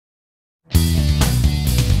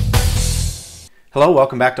Hello,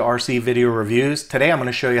 welcome back to RC Video Reviews. Today I'm going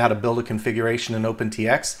to show you how to build a configuration in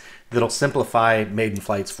OpenTx that'll simplify maiden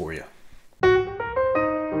flights for you.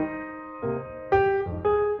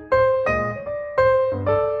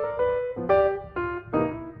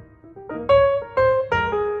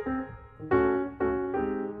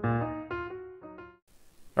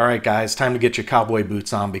 Alright guys, time to get your cowboy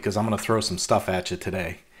boots on because I'm going to throw some stuff at you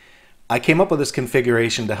today. I came up with this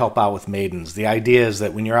configuration to help out with maidens. The idea is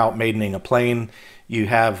that when you're out maidening a plane, you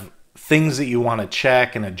have things that you want to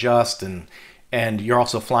check and adjust, and you're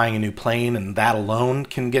also flying a new plane, and that alone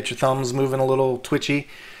can get your thumbs moving a little twitchy.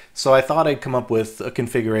 So I thought I'd come up with a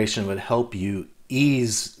configuration that would help you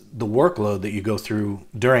ease the workload that you go through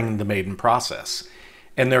during the maiden process.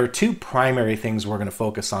 And there are two primary things we're going to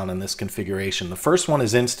focus on in this configuration. The first one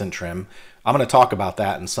is instant trim. I'm going to talk about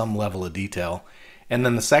that in some level of detail. And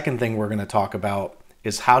then the second thing we're going to talk about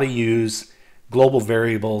is how to use global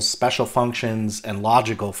variables, special functions, and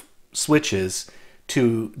logical switches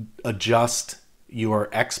to adjust your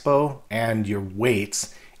expo and your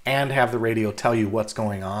weights and have the radio tell you what's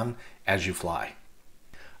going on as you fly.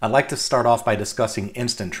 I'd like to start off by discussing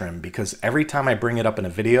instant trim because every time I bring it up in a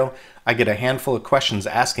video, I get a handful of questions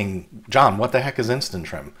asking, John, what the heck is instant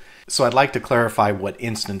trim? So I'd like to clarify what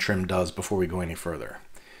instant trim does before we go any further.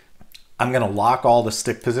 I'm going to lock all the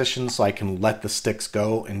stick positions so I can let the sticks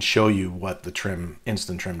go and show you what the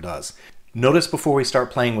instant trim does. Notice before we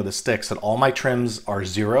start playing with the sticks that all my trims are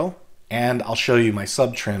 0, and I'll show you my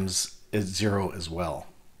sub trims is 0 as well.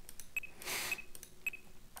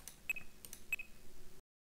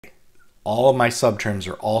 All of my sub trims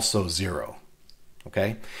are also 0.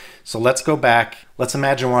 Okay, so let's go back. Let's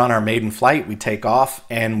imagine we're on our maiden flight. We take off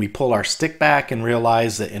and we pull our stick back and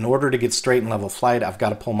realize that in order to get straight and level flight, I've got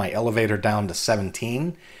to pull my elevator down to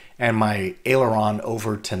 17 and my aileron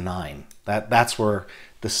over to 9. That's where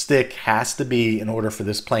the stick has to be in order for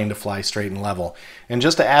this plane to fly straight and level. And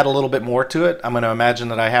just to add a little bit more to it, I'm going to imagine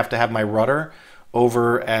that I have to have my rudder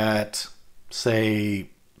over at,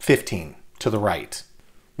 say, 15 to the right.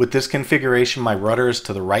 With this configuration, my rudder is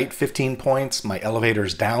to the right 15 points, my elevator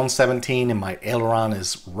is down 17, and my aileron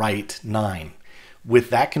is right 9. With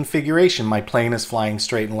that configuration, my plane is flying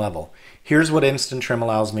straight and level. Here's what instant trim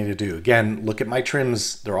allows me to do. Again, look at my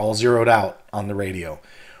trims. They're all zeroed out on the radio.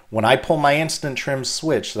 When I pull my instant trim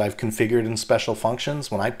switch that I've configured in special functions,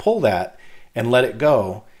 when I pull that and let it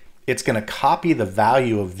go, it's going to copy the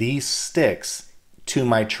value of these sticks to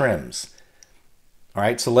my trims. All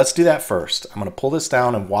right, so let's do that first. I'm going to pull this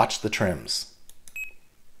down and watch the trims.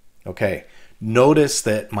 Okay, notice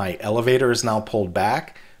that my elevator is now pulled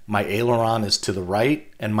back, my aileron is to the right,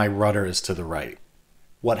 and my rudder is to the right.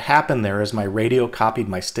 What happened there is my radio copied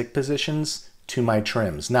my stick positions to my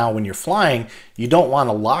trims. Now, when you're flying, you don't want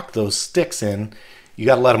to lock those sticks in. You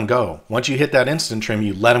got to let them go. Once you hit that instant trim,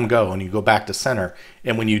 you let them go and you go back to center.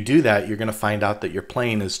 And when you do that, you're going to find out that your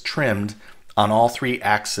plane is trimmed on all 3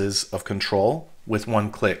 axes of control with 1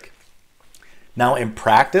 click. Now in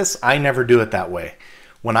practice, I never do it that way.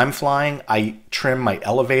 When I'm flying, I trim my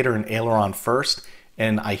elevator and aileron first,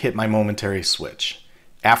 and I hit my momentary switch.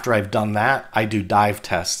 After I've done that, I do dive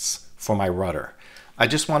tests for my rudder. I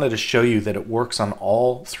just wanted to show you that it works on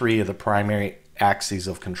all 3 of the primary axes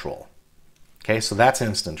of control. Okay, so that's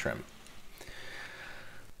instant trim.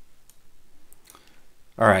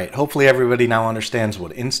 All right, hopefully everybody now understands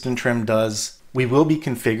what instant trim does. We will be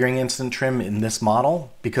configuring instant trim in this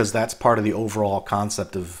model because that's part of the overall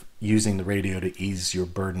concept of using the radio to ease your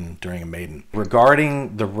burden during a maiden.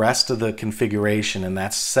 Regarding the rest of the configuration, and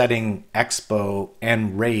that's setting expo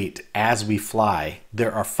and rate as we fly,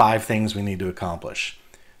 there are 5 things we need to accomplish.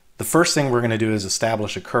 The first thing we're going to do is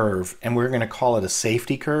establish a curve, and we're going to call it a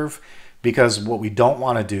safety curve because what we don't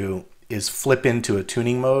want to do is flip into a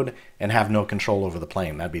tuning mode and have no control over the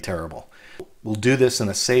plane. That'd be terrible. We'll do this in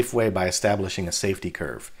a safe way by establishing a safety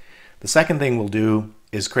curve. The second thing we'll do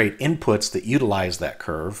is create inputs that utilize that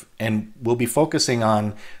curve, and we'll be focusing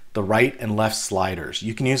on the right and left sliders.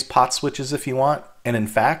 You can use pot switches if you want, and in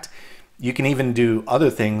fact, you can even do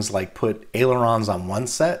other things like put ailerons on one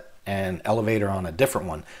set and elevator on a different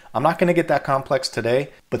one. I'm not going to get that complex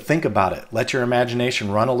today, but think about it. Let your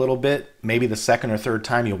imagination run a little bit. Maybe the second or third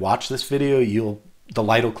time you watch this video, the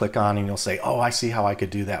light will click on and you'll say, oh, I see how I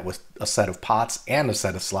could do that with a set of pots and a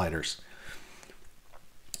set of sliders.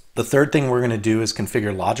 The third thing we're going to do is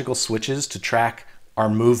configure logical switches to track our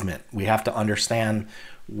movement. We have to understand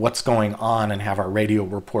what's going on and have our radio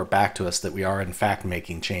report back to us that we are in fact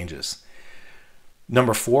making changes.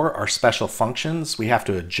 Number 4 are special functions. We have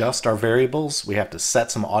to adjust our variables, we have to set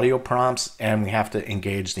some audio prompts, and we have to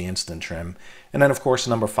engage the instant trim. And then of course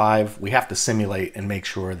number 5, we have to simulate and make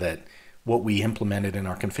sure that what we implemented in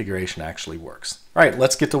our configuration actually works. All right,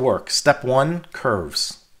 let's get to work. Step 1,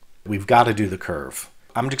 curves. We've got to do the curve.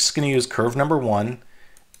 I'm just going to use curve number 1,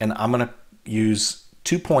 and I'm going to use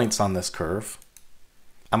 2 points on this curve.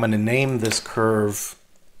 I'm going to name this curve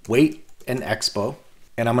weight and expo,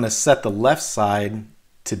 and I'm going to set the left side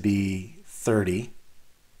to be 30,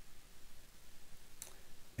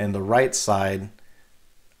 and the right side,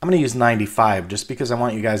 I'm going to use 95 just because I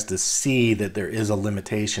want you guys to see that there is a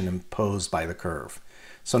limitation imposed by the curve.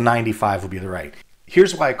 So 95 will be the right.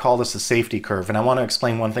 Here's why I call this a safety curve, and I want to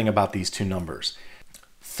explain one thing about these two numbers.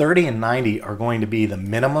 30 and 90 are going to be the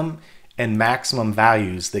minimum and maximum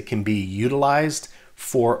values that can be utilized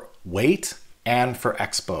for weight and for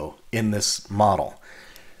expo in this model.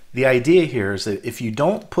 The idea here is that if you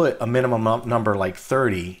don't put a minimum number like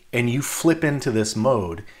 30 and you flip into this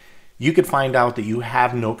mode, you could find out that you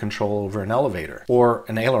have no control over an elevator or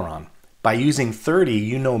an aileron. By using 30,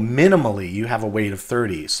 you know minimally you have a weight of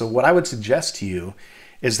 30. So what I would suggest to you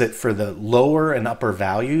is that for the lower and upper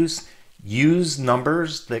values, use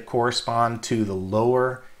numbers that correspond to the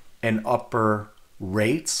lower and upper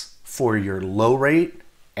rates for your low rate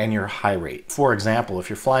and your high rate. For example, if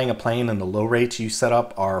you're flying a plane and the low rates you set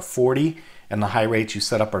up are 40 and the high rates you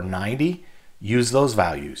set up are 90, use those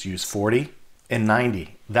values. Use 40 and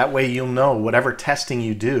 90. That way you'll know whatever testing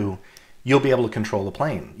you do, you'll be able to control the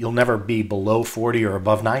plane. You'll never be below 40 or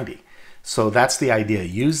above 90. So that's the idea.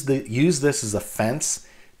 Use this as a fence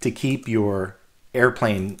to keep your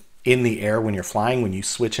airplane in the air when you're flying, when you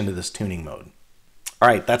switch into this tuning mode. All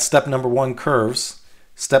right, that's step number 1, curves.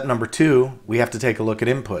 Step number 2, we have to take a look at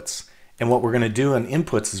inputs. And what we're going to do on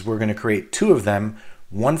inputs is we're going to create 2 of them,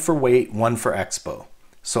 one for weight, one for expo.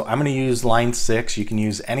 So I'm going to use line 6. You can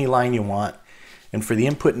use any line you want. And for the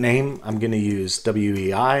input name, I'm going to use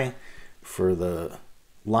WEI. For the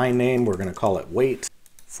line name, we're going to call it weight.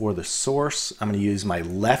 For the source, I'm going to use my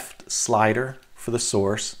left slider for the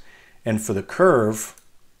source. And for the curve,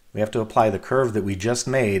 we have to apply the curve that we just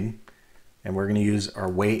made, and we're going to use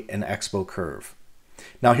our weight and expo curve.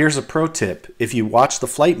 Now here's a pro tip. If you watch the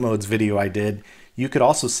flight modes video I did, you could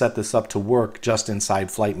also set this up to work just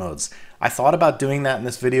inside flight modes. I thought about doing that in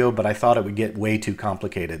this video, but I thought it would get way too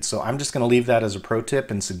complicated. So I'm just going to leave that as a pro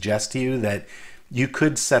tip and suggest to you that you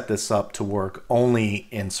could set this up to work only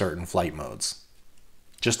in certain flight modes.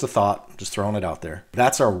 Just a thought, just throwing it out there.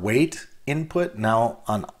 That's our weight input. Now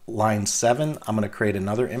on line 7, I'm going to create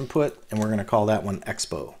another input, and we're going to call that one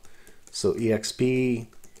expo. So EXP,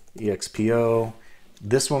 EXPO.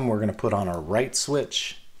 This one we're going to put on our right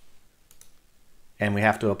switch, and we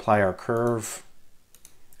have to apply our curve.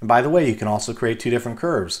 And by the way, you can also create 2 different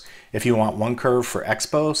curves. If you want one curve for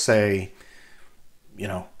expo, say,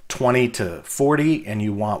 20 to 40, and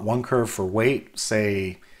you want one curve for weight,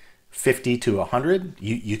 say 50 to 100,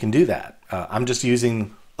 you can do that. I'm just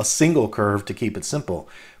using a single curve to keep it simple.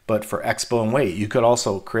 But for expo and weight, you could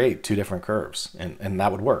also create 2 different curves, and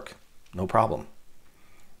that would work. No problem.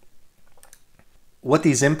 What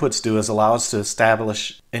these inputs do is allow us to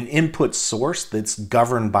establish an input source that's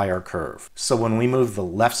governed by our curve. So when we move the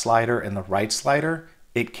left slider and the right slider,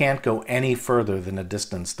 it can't go any further than a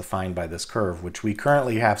distance defined by this curve, which we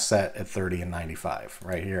currently have set at 30 and 95,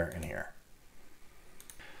 right here and here.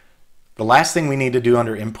 The last thing we need to do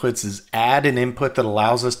under inputs is add an input that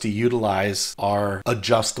allows us to utilize our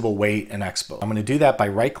adjustable weight and expo. I'm going to do that by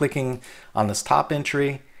right-clicking on this top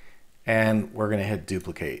entry, and we're going to hit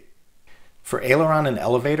duplicate. For aileron and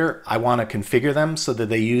elevator, I want to configure them so that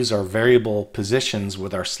they use our variable positions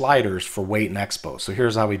with our sliders for weight and expo. So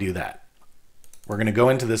here's how we do that. We're going to go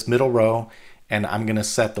into this middle row, and I'm going to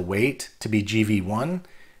set the weight to be GV1,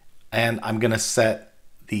 and I'm going to set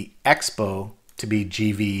the expo to be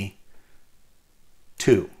GV2.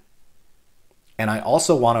 And I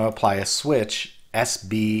also want to apply a switch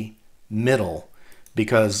SB middle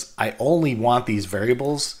because I only want these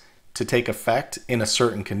variables to take effect in a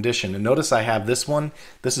certain condition. And notice I have this one.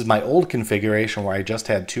 This is my old configuration where I just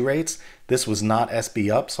had 2 rates. This was not SB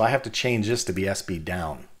up, so I have to change this to be SB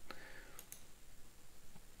down.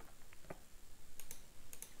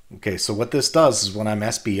 Okay, so what this does is when I'm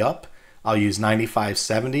SB up, I'll use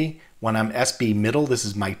 9570. When I'm SB middle, this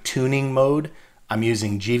is my tuning mode. I'm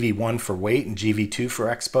using GV1 for weight and GV2 for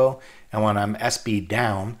expo. And when I'm SB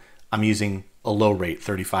down, I'm using a low rate,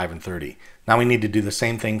 35 and 30. Now we need to do the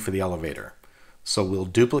same thing for the elevator. So we'll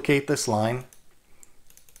duplicate this line,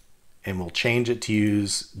 and we'll change it to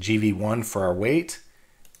use GV1 for our weight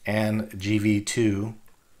and GV2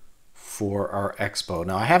 for our expo.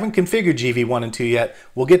 Now I haven't configured GV1 and 2 yet.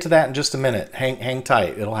 We'll get to that in just a minute. Hang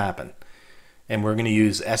tight, it'll happen. And we're going to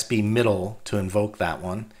use SB middle to invoke that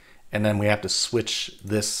one. And then we have to switch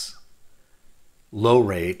this low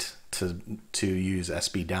rate to use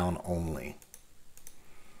SB down only.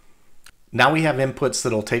 Now we have inputs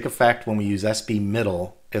that'll take effect when we use SB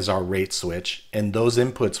middle as our rate switch, and those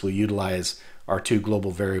inputs will utilize our two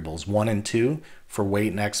global variables, 1 and 2, for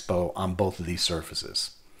weight and expo on both of these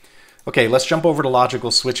surfaces. Okay, let's jump over to logical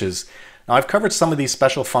switches. Now I've covered some of these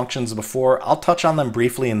special functions before. I'll touch on them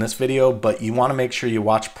briefly in this video, but you want to make sure you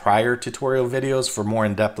watch prior tutorial videos for more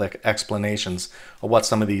in-depth explanations of what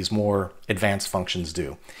some of these more advanced functions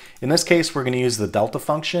do. In this case, we're going to use the delta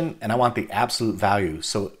function, and I want the absolute value.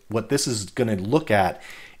 So what this is going to look at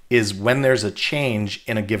is when there's a change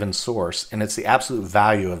in a given source, and it's the absolute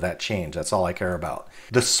value of that change. That's all I care about.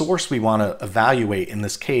 The source we want to evaluate in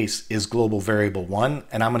this case is global variable 1,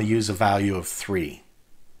 and I'm going to use a value of 3.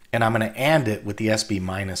 And I'm going to AND it with the SB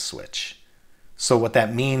minus switch. So what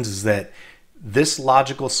that means is that this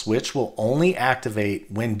logical switch will only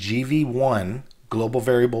activate when GV1, global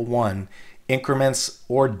variable 1, increments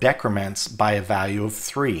or decrements by a value of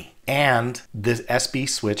 3. And the SB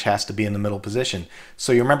switch has to be in the middle position.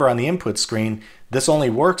 So you remember on the input screen, this only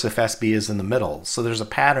works if SB is in the middle. So there's a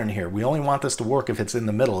pattern here. We only want this to work if it's in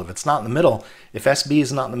the middle. If it's not in the middle, if SB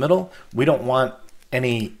is not in the middle, we don't want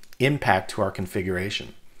any impact to our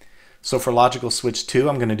configuration. So for logical switch 2,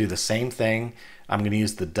 I'm going to do the same thing. I'm going to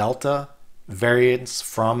use the delta variance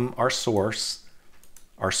from our source.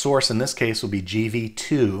 Our source in this case will be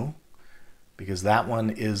GV2 because that one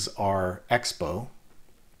is our expo.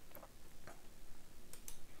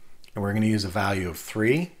 And we're going to use a value of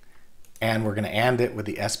 3, and we're going to AND it with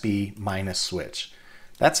the SB minus switch.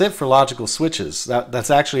 That's it for logical switches. That's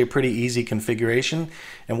actually a pretty easy configuration.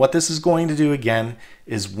 And what this is going to do again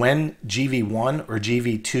is when GV1 or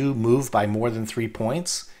GV2 move by more than 3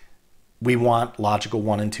 points, we want logical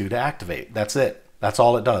 1 and 2 to activate. That's it. That's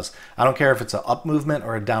all it does. I don't care if it's an up movement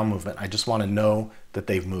or a down movement. I just want to know that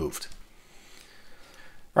they've moved.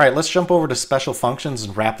 All right, let's jump over to special functions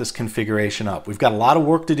and wrap this configuration up. We've got a lot of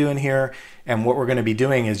work to do in here, and what we're going to be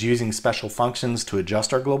doing is using special functions to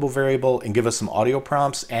adjust our global variable and give us some audio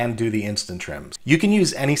prompts and do the instant trims. You can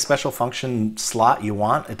use any special function slot you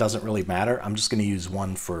want. It doesn't really matter. I'm just going to use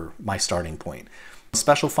one for my starting point.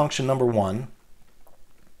 Special function number 1,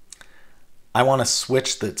 I want a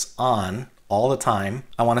switch that's on all the time.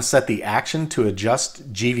 I want to set the action to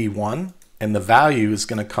adjust GV1, and the value is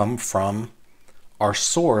going to come from our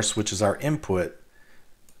source, which is our input,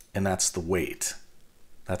 and that's the weight.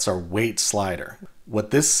 That's our weight slider.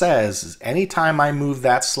 What this says is anytime I move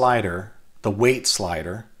that slider, the weight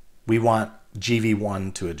slider, we want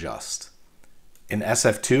GV1 to adjust. In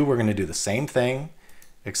SF2, we're going to do the same thing,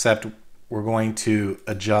 except we're going to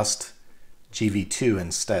adjust GV2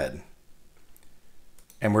 instead.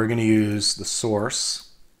 And we're going to use the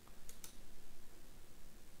source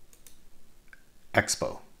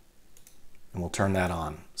expo. And we'll turn that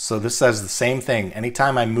on. So this says the same thing.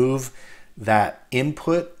 Anytime I move that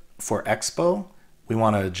input for expo, we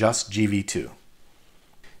want to adjust GV2.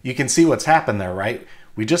 You can see what's happened there, right?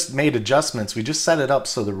 We just made adjustments. We just set it up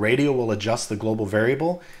so the radio will adjust the global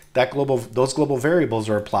variable. Those global variables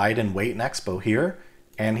are applied in weight and expo here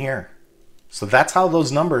and here. So that's how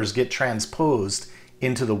those numbers get transposed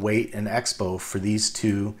into the weight and expo for these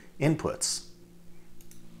two inputs.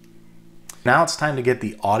 Now it's time to get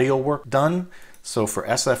the audio work done. So for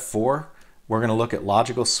SF4, we're going to look at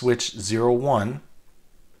logical switch 01.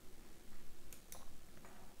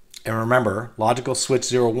 And remember, logical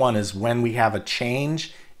switch 01 is when we have a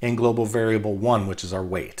change in global variable 1, which is our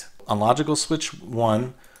weight. On logical switch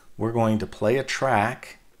 1, we're going to play a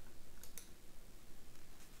track.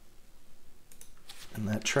 And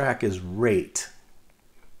that track is rate.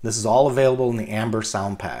 This is all available in the Amber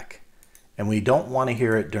sound pack. And we don't want to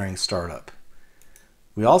hear it during startup.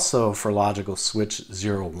 We also, for logical switch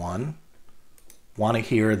 01, want to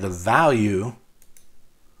hear the value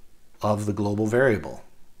of the global variable.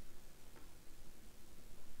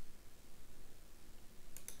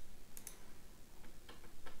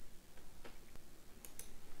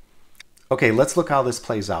 Okay, let's look how this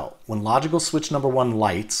plays out. When logical switch number 1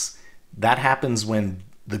 lights, that happens when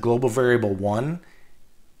the global variable 1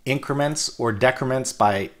 increments or decrements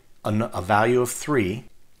by a value of 3,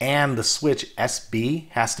 and the switch SB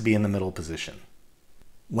has to be in the middle position.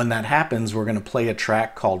 When that happens, we're going to play a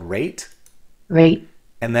track called rate, and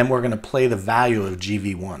then we're going to play the value of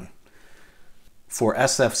GV1. For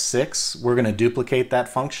SF6, we're going to duplicate that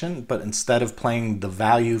function, but instead of playing the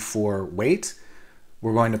value for weight,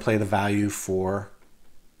 we're going to play the value for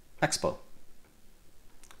expo.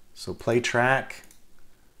 So play track.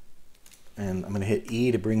 And I'm going to hit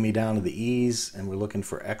E to bring me down to the E's, and we're looking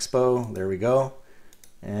for expo. There we go.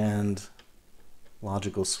 And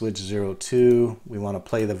Logical switch 02. We want to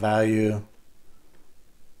play the value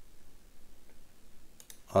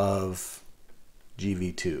of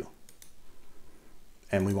GV2.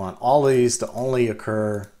 And we want all these to only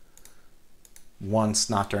occur once,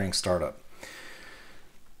 not during startup.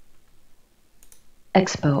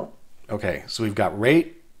 Expo. Okay, so we've got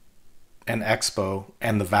rate and expo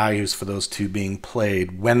and the values for those two being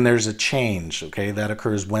played when there's a change. Okay, that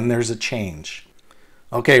occurs when there's a change.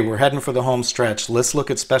 Okay, we're heading for the home stretch. Let's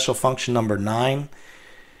look at special function number 9.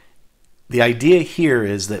 The idea here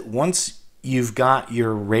is that once you've got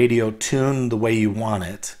your radio tuned the way you want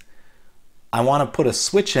it, I want to put a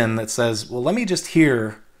switch in that says, well, let me just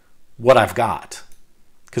hear what I've got.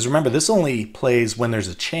 Because remember, this only plays when there's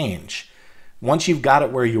a change. Once you've got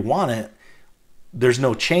it where you want it, there's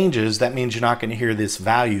no changes. That means you're not going to hear this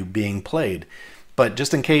value being played. But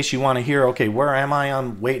just in case you want to hear, okay, where am I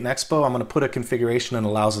on weight and expo? I'm going to put a configuration that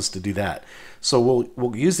allows us to do that. So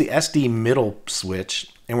we'll use the SD middle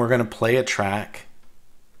switch, and we're going to play a track.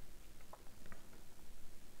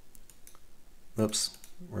 Oops.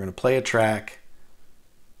 We're going to play a track,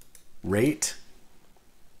 rate,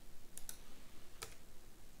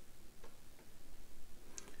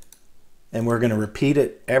 and we're going to repeat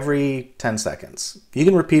it every 10 seconds. You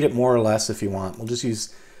can repeat it more or less if you want. We'll just use,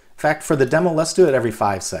 in fact, for the demo, let's do it every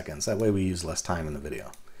 5 seconds. That way we use less time in the video.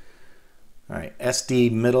 All right,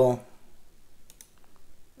 SD middle.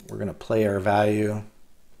 We're going to play our value.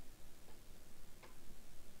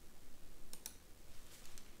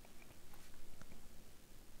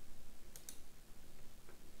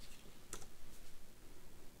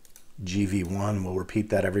 GV1, we'll repeat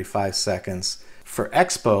that every 5 seconds. For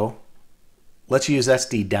expo, let's use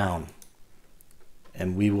SD down.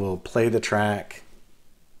 And we will play the track.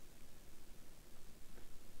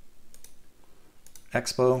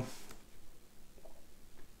 Expo.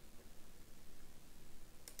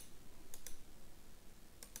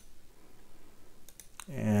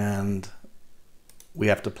 And we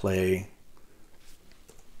have to play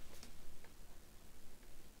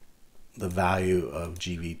the value of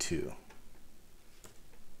GV2.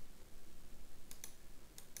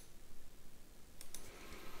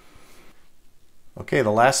 Okay,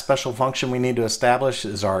 the last special function we need to establish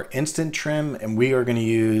is our instant trim, and we are going to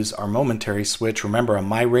use our momentary switch. Remember, on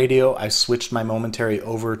my radio, I switched my momentary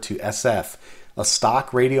over to SF. A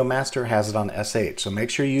stock Radiomaster has it on SH, so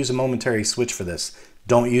make sure you use a momentary switch for this.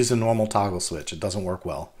 Don't use a normal toggle switch. It doesn't work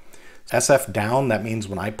well. SF down, that means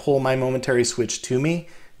when I pull my momentary switch to me,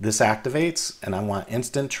 this activates, and I want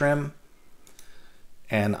instant trim,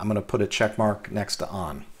 and I'm going to put a check mark next to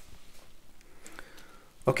on.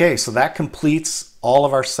 Okay, so that completes all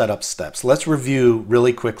of our setup steps. Let's review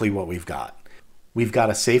really quickly what we've got. We've got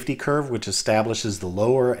a safety curve which establishes the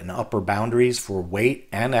lower and upper boundaries for weight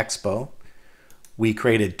and expo. We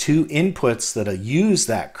created 2 inputs that use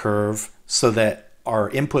that curve so that our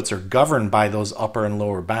inputs are governed by those upper and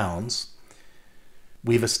lower bounds.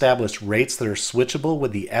 We've established rates that are switchable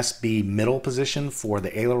with the SB middle position for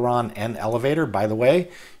the aileron and elevator. By the way,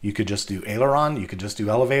 you could just do aileron, you could just do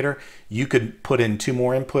elevator. You could put in 2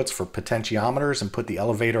 more inputs for potentiometers and put the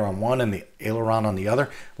elevator on one and the aileron on the other.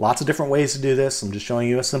 Lots of different ways to do this. I'm just showing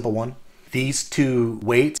you a simple one. These 2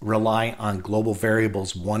 weights rely on global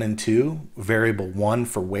variables 1 and 2. Variable 1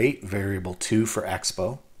 for weight, variable 2 for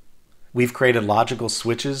expo. We've created logical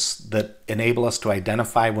switches that enable us to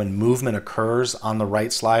identify when movement occurs on the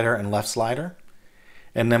right slider and left slider.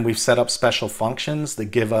 And then we've set up special functions that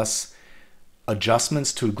give us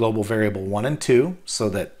adjustments to global variable 1 and 2 so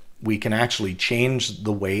that we can actually change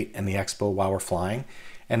the weight and the expo while we're flying.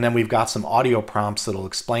 And then we've got some audio prompts that'll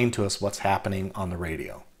explain to us what's happening on the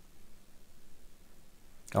radio.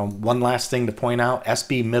 One last thing to point out,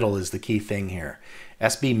 SB middle is the key thing here.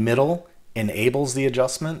 SB middle enables the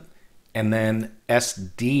adjustment, and then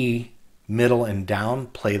SD middle and down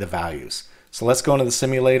play the values. So let's go into the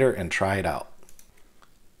simulator and try it out.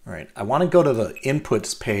 All right, I want to go to the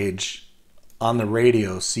inputs page on the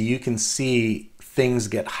radio so you can see things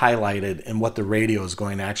get highlighted and what the radio is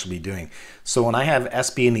going to actually be doing. So when I have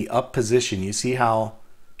SB in the up position, you see how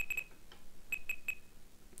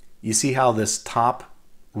this top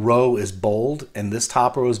row is bold and this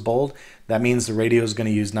top row is bold? That means the radio is going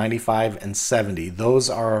to use 95 and 70. Those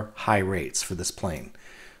are high rates for this plane.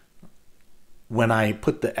 When I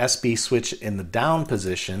put the SB switch in the down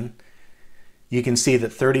position, you can see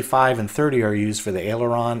that 35 and 30 are used for the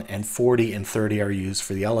aileron and 40 and 30 are used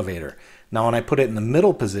for the elevator. Now when I put it in the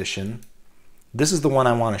middle position, this is the one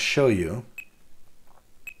I want to show you.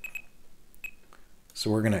 So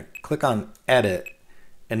we're going to click on edit.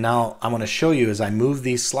 And now I'm going to show you as I move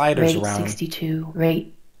these sliders rate around. 62,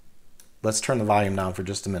 rate. let's turn the volume down for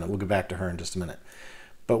just a minute. We'll get back to her in just a minute.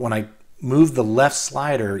 But when I move the left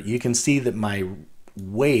slider, you can see that my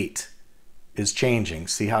weight is changing.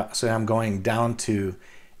 See how, so I'm going down to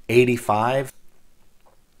 85.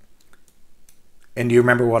 And do you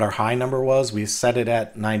remember what our high number was? We set it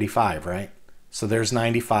at 95, right? So there's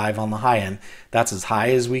 95 on the high end. That's as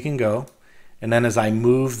high as we can go. And then as I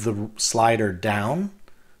move the slider down,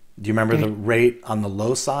 do you remember the rate on the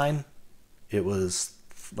low side? It was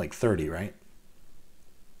like 30, right?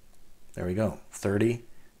 There we go, 30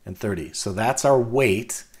 and 30. So that's our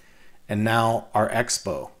weight, and now our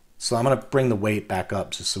expo. So I'm gonna bring the weight back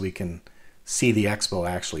up just so we can see the expo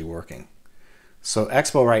actually working. So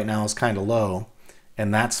expo right now is kind of low,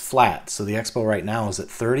 and that's flat. So the expo right now is at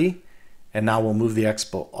 30, and now we'll move the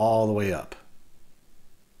expo all the way up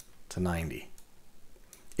to 90.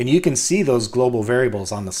 And you can see those global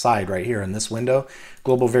variables on the side right here in this window.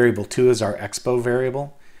 Global variable 2 is our expo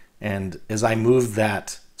variable. And as I move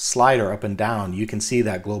that slider up and down, you can see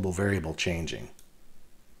that global variable changing.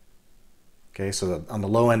 Okay, so on the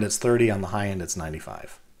low end it's 30, on the high end it's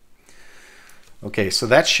 95. Okay, so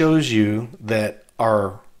that shows you that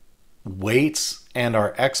our weights and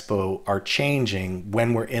our expo are changing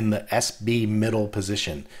when we're in the SB middle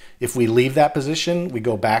position. If we leave that position, we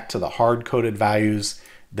go back to the hard-coded values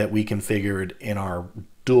that we configured in our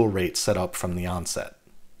dual rate setup from the onset.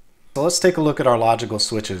 So let's take a look at our logical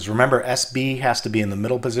switches. Remember, SB has to be in the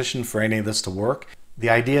middle position for any of this to work. The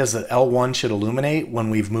idea is that L1 should illuminate when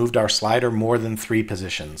we've moved our slider more than 3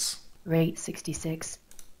 positions. Rate 66,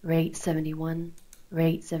 rate 71,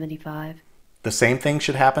 rate 75. The same thing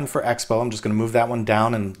should happen for expo. I'm just going to move that one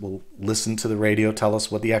down and we'll listen to the radio tell us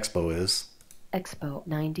what the expo is. Expo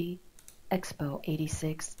 90, expo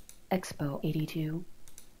 86, expo 82,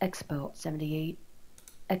 expo 78,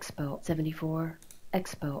 expo 74,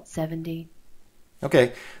 expo 70.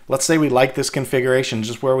 Okay, let's say we like this configuration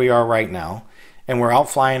just where we are right now, and we're out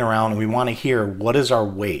flying around and we want to hear what is our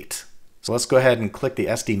weight. So let's go ahead and click the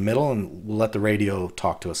SD middle and we'll let the radio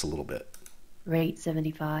talk to us a little bit. Rate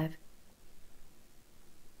 75.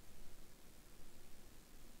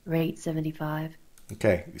 Rate 75.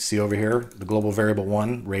 Okay, you see over here, the global variable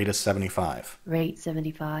 1, rate is 75. Rate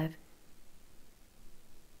 75.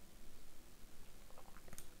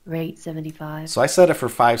 Rate 75. So I set it for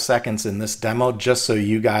 5 seconds in this demo just so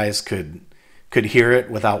you guys could hear it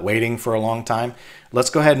without waiting for a long time. Let's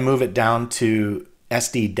go ahead and move it down to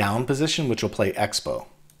SD down position, which will play expo.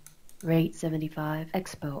 Rate 75.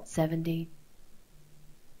 Expo 70.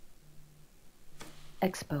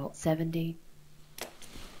 Expo 70.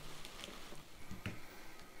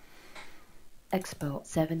 Expo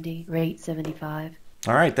 70. Rate 75.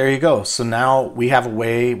 All right, there you go. So now we have a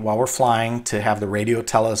way while we're flying to have the radio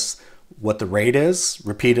tell us what the rate is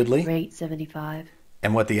repeatedly. Rate 75.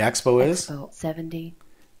 And what the expo is. Expo 70.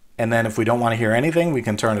 And then if we don't want to hear anything, we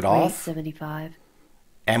can turn it off. Rate 75.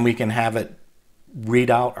 And we can have it read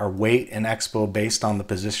out our weight and expo based on the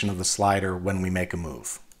position of the slider when we make a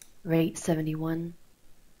move. Rate 71.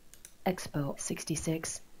 Expo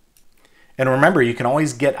 66. And remember, you can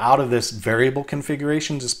always get out of this variable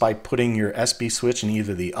configuration just by putting your SB switch in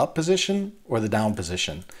either the up position or the down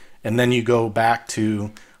position. And then you go back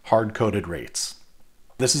to hard-coded rates.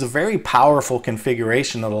 This is a very powerful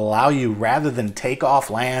configuration that will allow you, rather than take off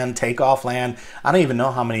land. I don't even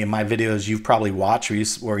know how many of my videos you've probably watched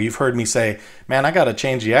where you've heard me say, man, I got to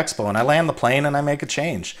change the expo, and I land the plane and I make a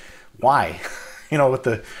change. Why? You know,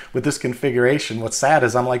 with this configuration, what's sad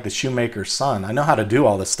is I'm like the shoemaker's son. I know how to do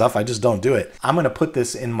all this stuff, I just don't do it. I'm going to put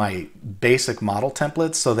this in my basic model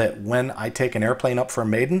templates so that when I take an airplane up for a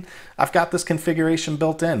Maiden, I've got this configuration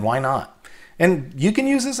built in. Why not? And you can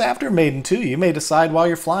use this after Maiden too. You may decide while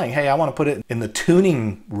you're flying, hey, I want to put it in the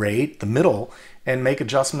tuning rate, the middle, and make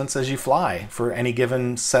adjustments as you fly for any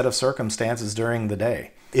given set of circumstances during the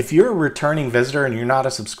day. If you're a returning visitor and you're not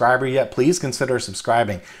a subscriber yet, please consider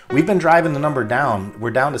subscribing. We've been driving the number down.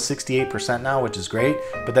 We're down to 68% now, which is great,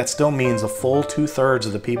 but that still means a full 2/3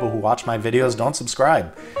 of the people who watch my videos don't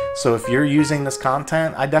subscribe. So if you're using this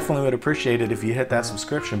content, I definitely would appreciate it if you hit that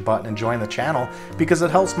subscription button and join the channel, because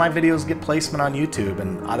it helps my videos get placement on YouTube,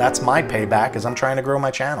 and that's my payback as I'm trying to grow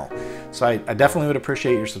my channel. So I definitely would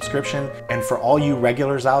appreciate your subscription. And for all you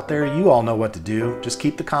regulars out there, you all know what to do. Just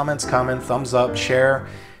keep the comments coming, thumbs up, share.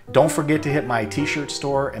 Don't forget to hit my t-shirt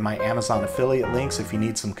store and my Amazon affiliate links if you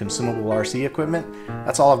need some consumable RC equipment.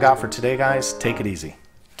 That's all I've got for today, guys. Take it easy.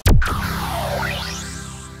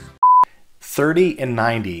 30 and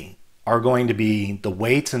 90 are going to be the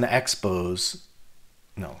weights and the expos.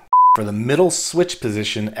 No. For the middle switch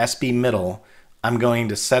position, SB middle, I'm going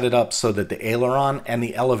to set it up so that the aileron and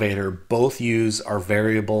the elevator both use our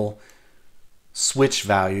variable switch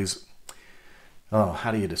values. Oh,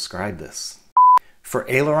 how do you describe this? For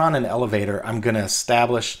aileron and elevator, I'm going to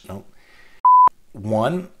establish, no,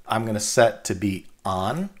 one, I'm going to set to be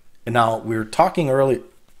on. And now we were talking early,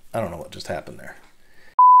 I don't know what just happened there.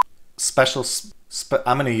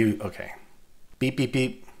 I'm going to use, okay. Beep, beep,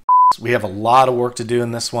 beep. We have a lot of work to do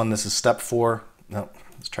in this one. This is step 4. No,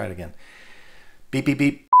 let's try it again. Beep, beep,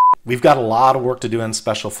 beep. We've got a lot of work to do in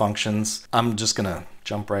special functions. I'm just going to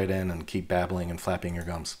jump right in and keep babbling and flapping your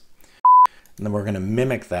gums. And then we're going to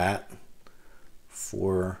mimic that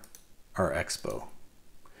for our expo.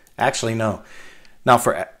 Actually, no. Now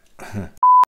for